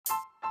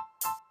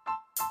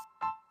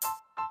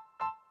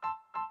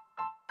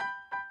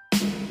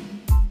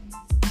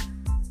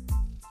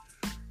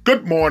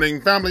Good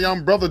morning, family.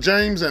 I'm Brother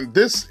James, and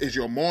this is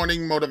your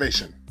morning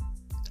motivation.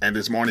 And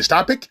this morning's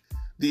topic,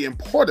 the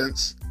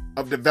importance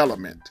of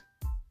development.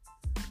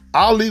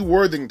 Ali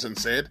Worthington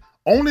said,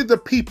 only the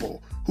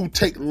people who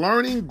take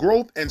learning,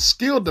 growth, and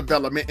skill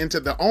development into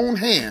their own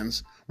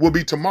hands will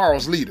be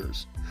tomorrow's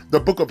leaders. The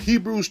book of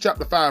Hebrews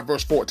chapter 5,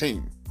 verse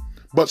 14.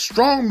 But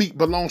strong meat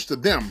belongs to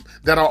them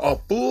that are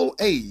of full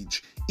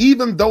age,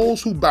 even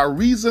those who by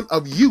reason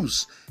of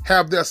use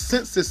have their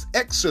senses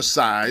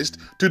exercised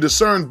to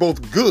discern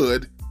both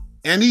good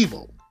and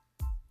evil.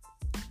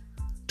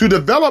 To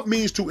develop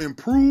means to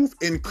improve,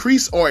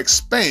 increase, or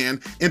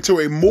expand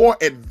into a more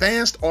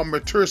advanced or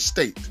mature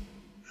state.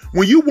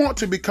 When you want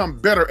to become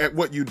better at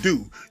what you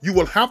do, you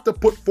will have to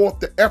put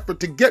forth the effort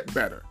to get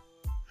better.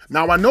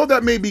 Now, I know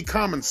that may be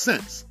common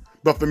sense,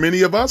 but for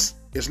many of us,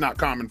 it's not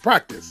common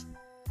practice.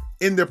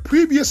 In the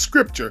previous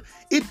scripture,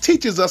 it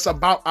teaches us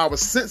about our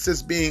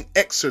senses being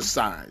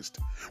exercised,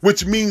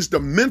 which means the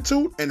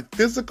mental and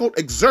physical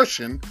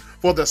exertion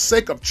for the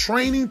sake of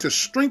training to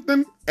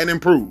strengthen and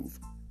improve.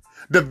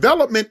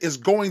 Development is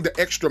going the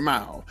extra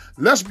mile.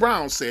 Les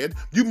Brown said,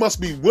 you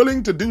must be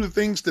willing to do the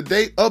things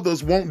today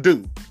others won't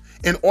do,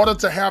 in order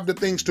to have the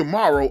things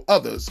tomorrow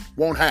others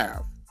won't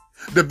have.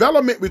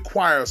 Development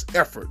requires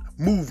effort,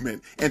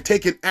 movement, and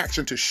taking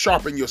action to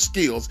sharpen your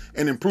skills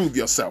and improve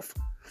yourself.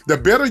 The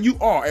better you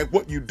are at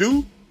what you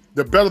do,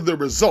 the better the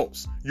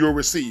results you'll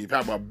receive.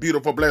 Have a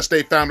beautiful, blessed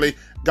day, family.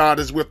 God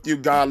is with you.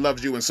 God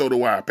loves you, and so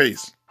do I.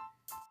 Peace.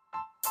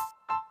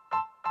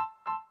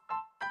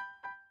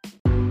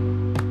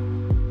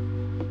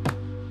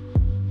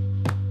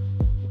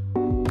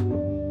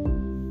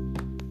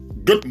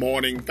 Good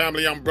morning,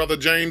 family. I'm Brother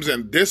James,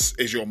 and this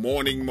is your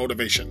morning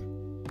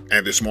motivation.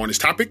 And this morning's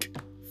topic,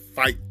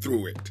 fight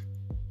through it.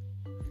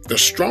 The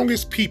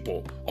strongest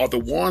people are the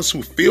ones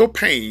who feel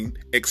pain,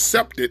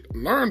 accept it,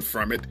 learn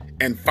from it,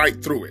 and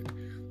fight through it.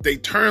 They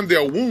turn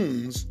their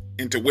wounds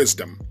into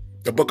wisdom.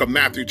 The book of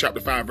Matthew chapter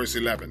 5, verse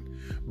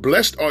 11.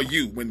 Blessed are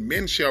you when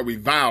men shall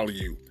revile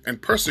you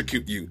and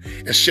persecute you,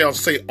 and shall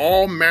say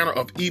all manner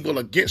of evil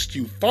against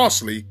you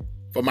falsely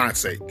for my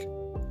sake.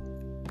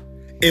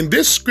 In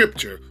this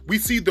scripture, we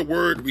see the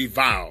word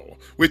revile,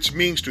 which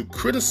means to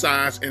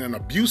criticize in an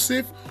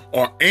abusive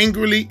or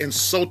angrily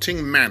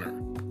insulting manner.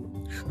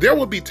 There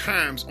will be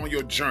times on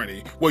your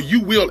journey where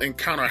you will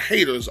encounter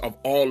haters of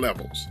all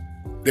levels.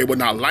 They will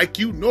not like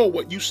you nor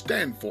what you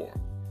stand for.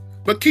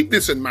 But keep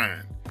this in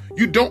mind.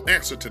 You don't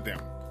answer to them.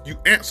 You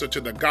answer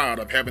to the God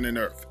of heaven and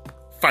earth.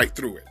 Fight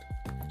through it.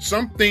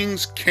 Some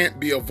things can't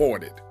be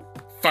avoided.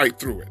 Fight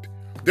through it.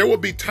 There will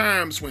be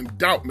times when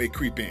doubt may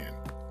creep in.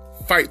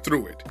 Fight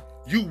through it.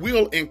 You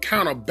will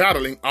encounter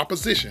battling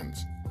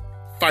oppositions.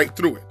 Fight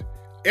through it.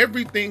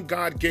 Everything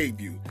God gave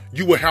you,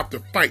 you will have to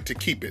fight to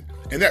keep it.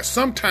 And that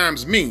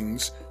sometimes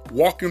means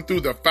walking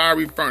through the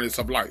fiery furnace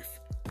of life.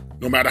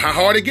 No matter how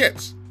hard it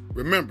gets,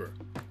 remember,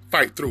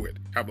 fight through it.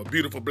 Have a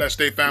beautiful, blessed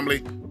day, family.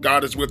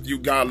 God is with you.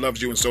 God loves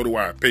you, and so do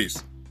I.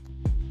 Peace.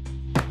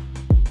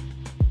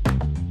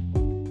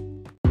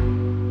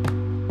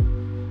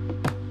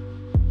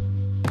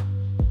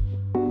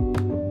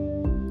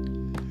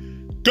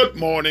 Good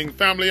morning,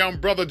 family. I'm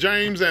Brother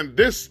James, and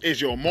this is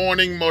your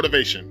morning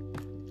motivation.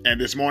 And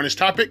this morning's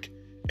topic,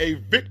 a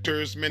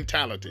victor's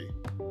mentality.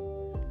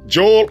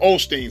 Joel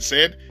Osteen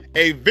said,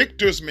 a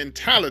victor's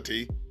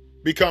mentality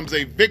becomes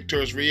a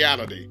victor's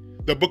reality.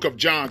 The book of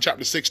John,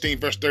 chapter 16,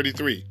 verse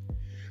 33.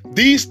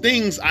 These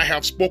things I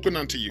have spoken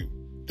unto you,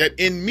 that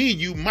in me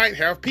you might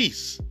have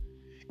peace.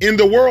 In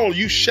the world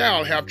you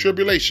shall have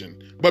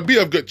tribulation, but be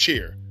of good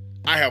cheer.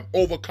 I have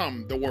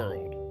overcome the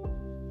world.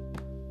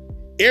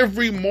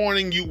 Every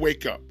morning you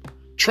wake up,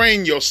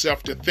 train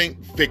yourself to think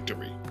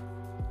victory,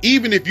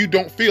 even if you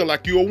don't feel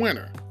like you're a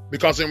winner,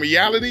 because in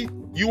reality,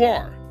 you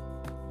are.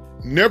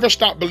 Never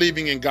stop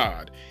believing in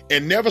God,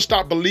 and never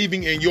stop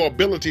believing in your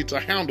ability to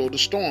handle the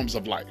storms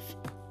of life.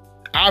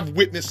 I've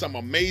witnessed some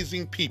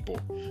amazing people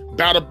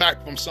battle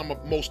back from some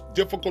of the most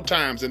difficult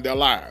times in their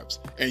lives,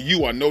 and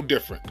you are no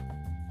different.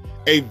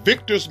 A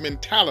victor's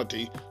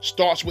mentality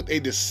starts with a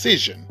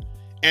decision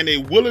and a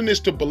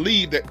willingness to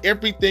believe that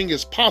everything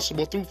is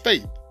possible through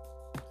faith.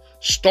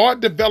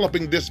 Start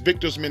developing this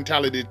victor's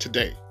mentality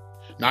today.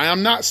 Now,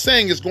 I'm not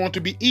saying it's going to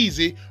be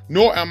easy,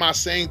 nor am I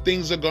saying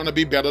things are going to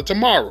be better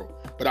tomorrow.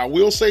 But I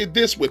will say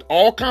this with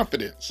all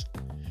confidence.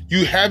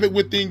 You have it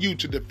within you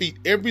to defeat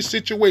every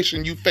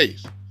situation you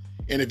face.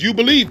 And if you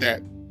believe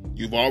that,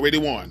 you've already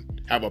won.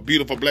 Have a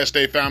beautiful, blessed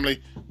day,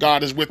 family.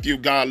 God is with you.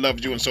 God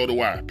loves you, and so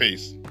do I.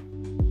 Peace.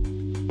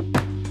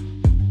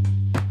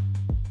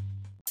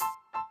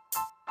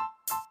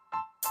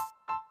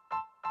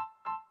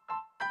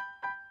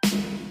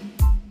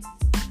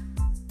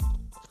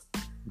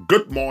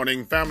 Good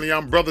morning, family.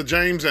 I'm Brother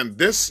James, and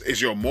this is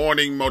your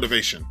morning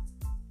motivation.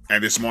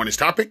 And this morning's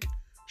topic,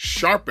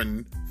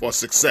 sharpen for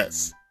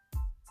success.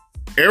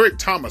 Eric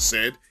Thomas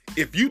said,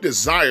 if you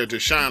desire to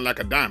shine like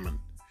a diamond,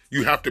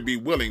 you have to be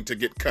willing to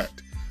get cut.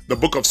 The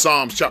book of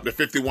Psalms, chapter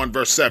 51,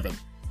 verse 7.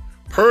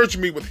 Purge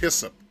me with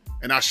hyssop,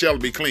 and I shall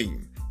be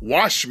clean.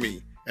 Wash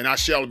me, and I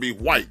shall be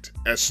white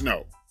as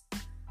snow.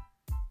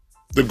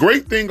 The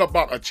great thing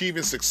about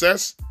achieving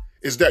success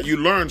is that you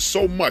learn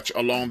so much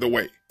along the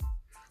way.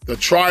 The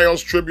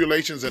trials,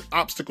 tribulations, and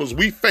obstacles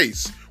we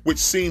face, which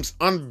seems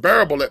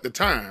unbearable at the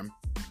time,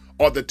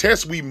 are the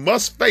tests we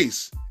must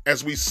face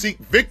as we seek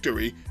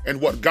victory in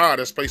what God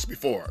has placed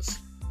before us.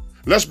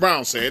 Les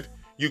Brown said,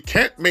 "You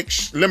can't make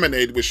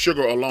lemonade with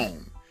sugar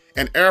alone.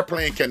 An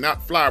airplane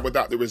cannot fly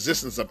without the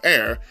resistance of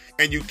air,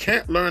 and you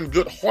can't learn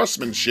good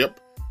horsemanship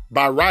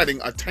by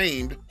riding a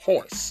tamed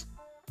horse."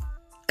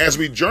 As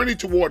we journey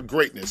toward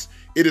greatness,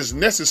 it is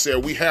necessary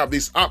we have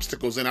these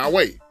obstacles in our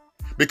way,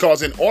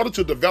 because in order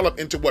to develop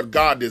into what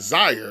God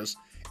desires,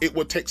 it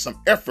will take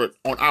some effort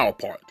on our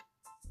part.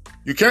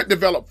 You can't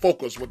develop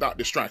focus without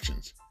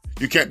distractions.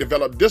 You can't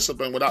develop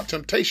discipline without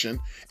temptation,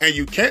 and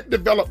you can't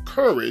develop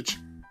courage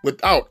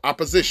without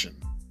opposition.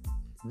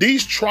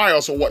 These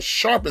trials are what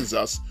sharpens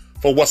us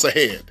for what's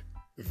ahead.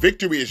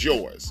 Victory is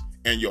yours,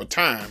 and your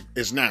time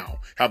is now.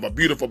 Have a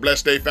beautiful,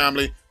 blessed day,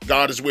 family.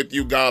 God is with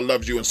you, God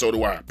loves you, and so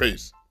do I.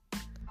 Peace.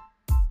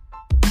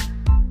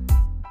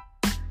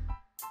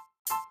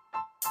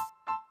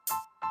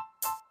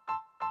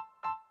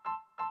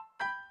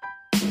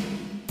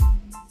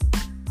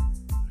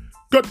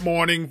 Good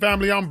morning,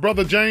 family. I'm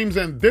Brother James,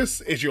 and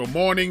this is your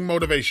morning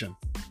motivation.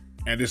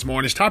 And this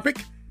morning's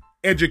topic,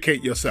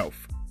 educate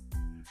yourself.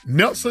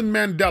 Nelson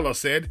Mandela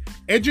said,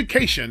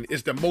 "Education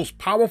is the most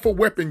powerful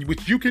weapon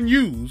which you can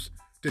use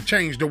to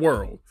change the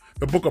world."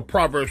 The book of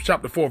Proverbs,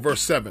 chapter 4,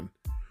 verse 7.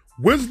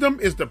 Wisdom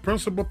is the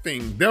principal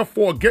thing.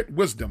 Therefore, get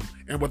wisdom,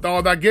 and with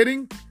all thy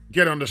getting,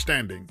 get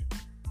understanding.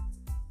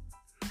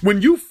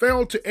 When you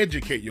fail to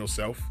educate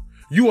yourself,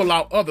 you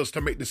allow others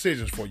to make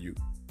decisions for you.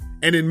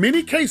 And in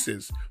many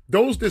cases,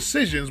 those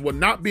decisions will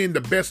not be in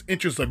the best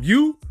interest of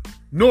you,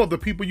 nor the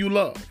people you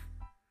love.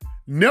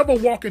 Never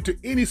walk into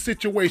any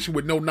situation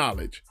with no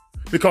knowledge.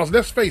 Because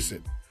let's face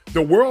it,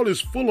 the world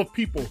is full of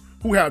people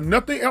who have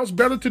nothing else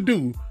better to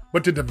do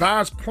but to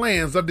devise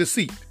plans of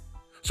deceit.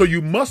 So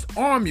you must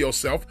arm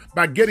yourself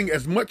by getting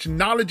as much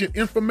knowledge and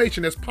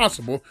information as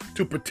possible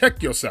to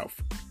protect yourself.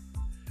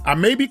 I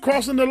may be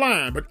crossing the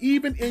line, but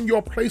even in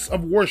your place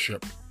of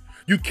worship,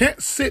 you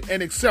can't sit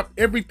and accept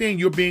everything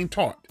you're being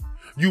taught.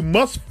 You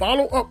must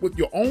follow up with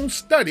your own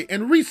study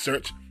and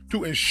research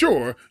to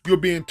ensure you're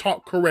being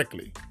taught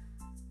correctly.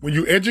 When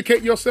you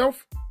educate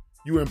yourself,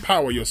 you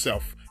empower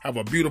yourself. Have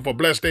a beautiful,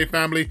 blessed day,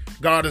 family.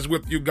 God is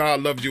with you.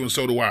 God loves you, and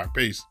so do I.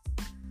 Peace.